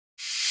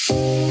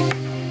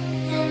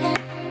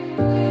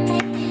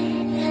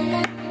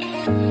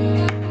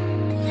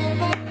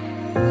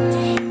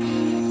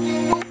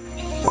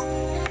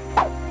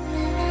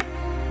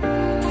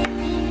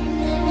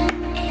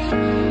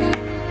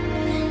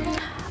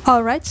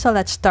Alright, so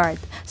let's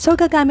start. So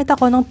gagamit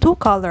ako ng two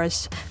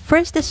colors.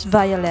 First is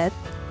violet,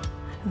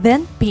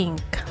 then pink.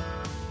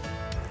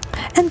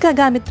 And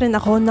gagamit rin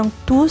ako ng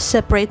two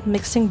separate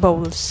mixing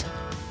bowls.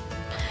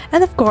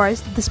 And of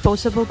course,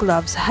 disposable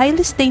gloves.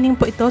 Highly staining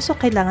po ito, so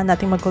kailangan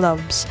nating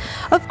mag-gloves.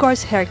 Of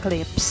course, hair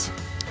clips.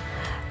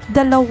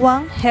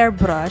 Dalawang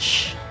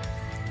hairbrush.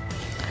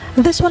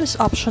 This one is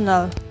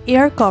optional,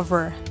 ear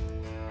cover.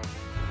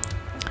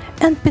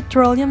 And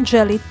petroleum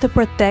jelly to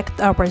protect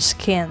our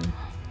skin.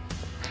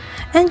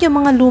 And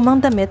yung mga lumang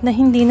damit na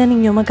hindi na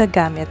ninyo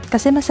magagamit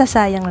kasi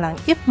masasayang lang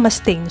if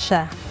ma-stain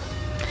siya.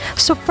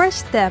 So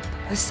first step,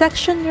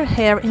 section your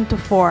hair into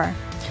 4.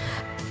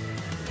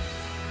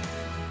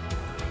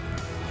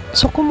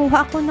 So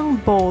kumuha ako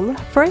ng bowl.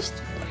 First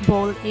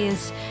bowl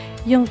is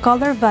yung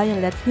color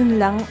violet, yun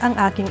lang ang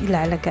aking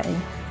ilalagay.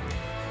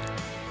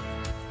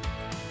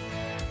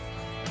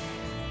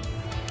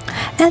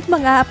 And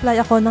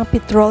mag-a-apply ako ng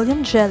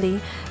petroleum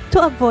jelly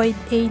to avoid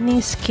any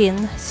skin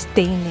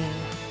staining.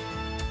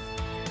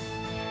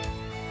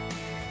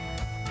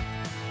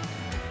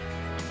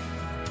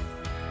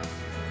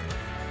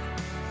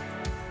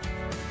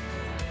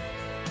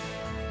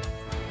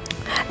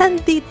 And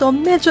dito,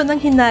 medyo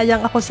nang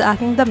hinayang ako sa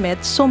aking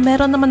damit, so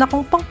meron naman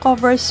akong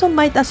pang-cover, so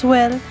might as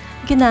well,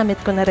 ginamit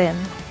ko na rin.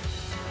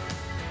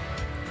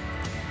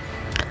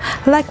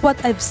 Like what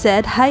I've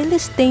said,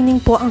 highly staining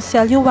po ang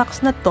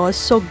celluwax na to,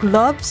 so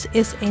gloves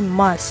is a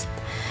must.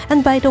 And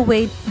by the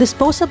way,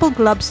 disposable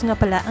gloves nga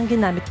pala ang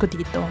ginamit ko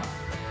dito.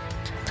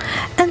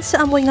 And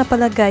sa amoy nga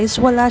pala guys,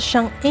 wala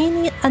siyang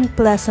any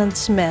unpleasant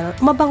smell.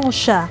 Mabango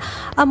siya,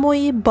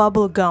 amoy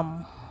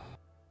bubblegum.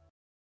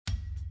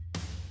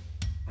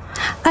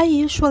 I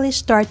usually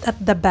start at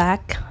the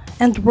back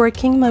and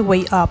working my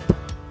way up.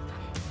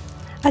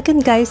 Again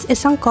guys,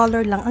 isang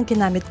color lang ang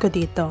ginamit ko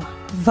dito,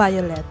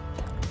 violet.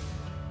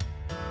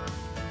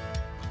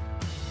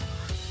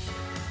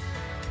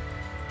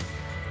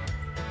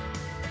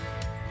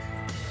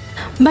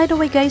 By the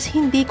way guys,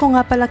 hindi ko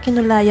nga pala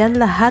kinulayan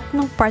lahat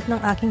ng part ng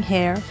aking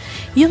hair.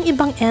 Yung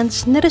ibang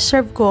ends,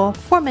 nireserve ko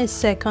for my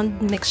second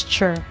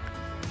mixture.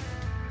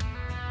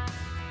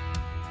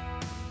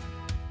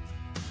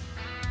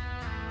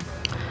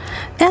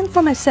 And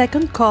for my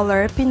second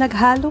color,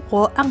 pinaghalo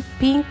ko ang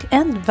pink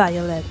and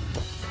violet.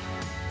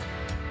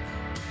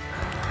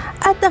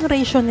 At ang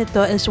ratio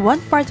nito is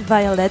 1 part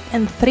violet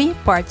and 3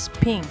 parts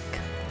pink.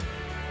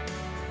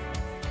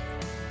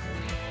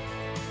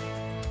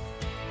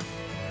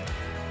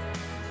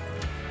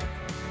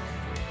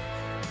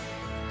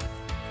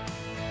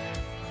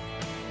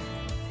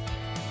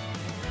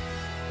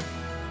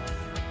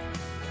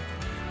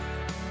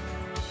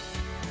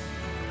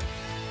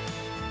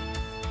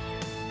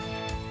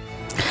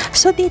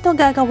 So dito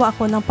gagawa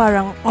ako ng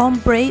parang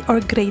ombre or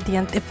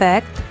gradient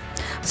effect.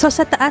 So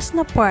sa taas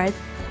na part,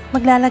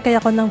 maglalagay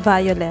ako ng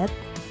violet.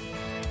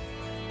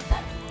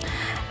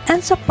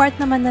 And sa part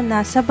naman na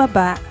nasa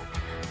baba,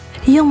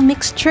 yung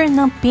mixture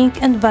ng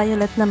pink and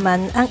violet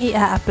naman ang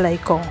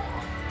ia-apply ko.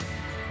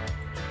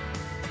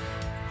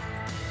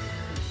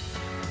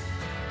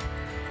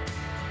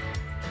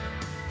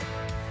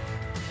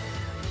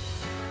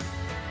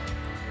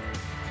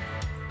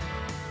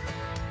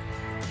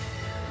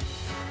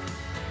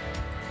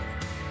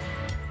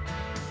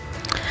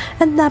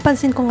 And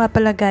napansin ko nga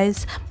pala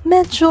guys,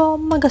 medyo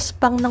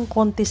magaspang ng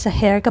konti sa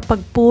hair kapag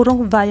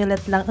purong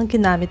violet lang ang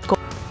ginamit ko.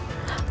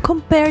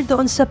 Compare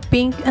doon sa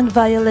pink and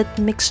violet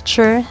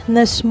mixture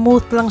na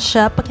smooth lang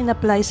siya pag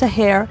in-apply sa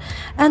hair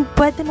and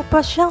pwede mo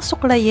pa siyang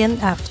suklayin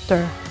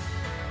after.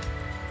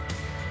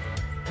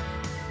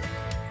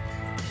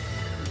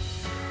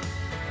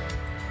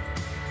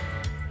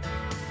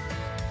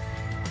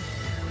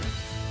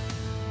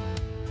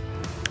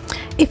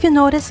 If you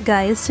notice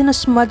guys,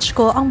 sinusmudge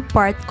ko ang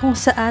part kung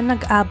saan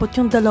nag-abot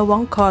yung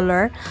dalawang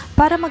color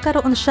para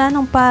magkaroon siya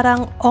ng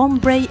parang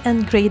ombre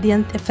and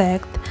gradient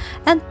effect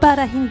and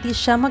para hindi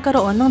siya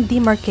magkaroon ng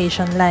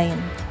demarcation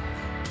line.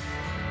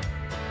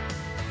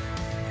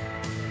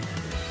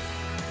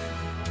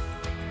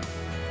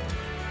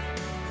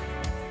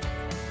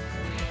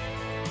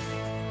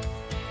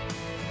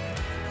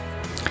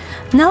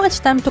 Now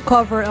it's time to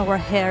cover our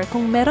hair.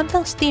 Kung meron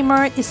kang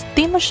steamer,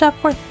 steam mo siya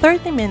for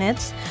 30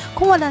 minutes.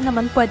 Kung wala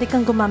naman, pwede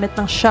kang gumamit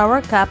ng shower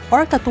cap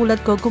or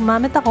katulad ko,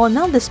 gumamit ako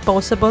ng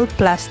disposable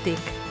plastic.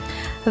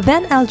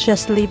 Then I'll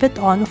just leave it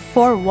on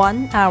for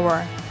 1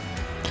 hour.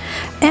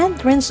 And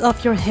rinse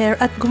off your hair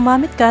at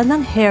gumamit ka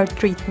ng hair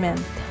treatment.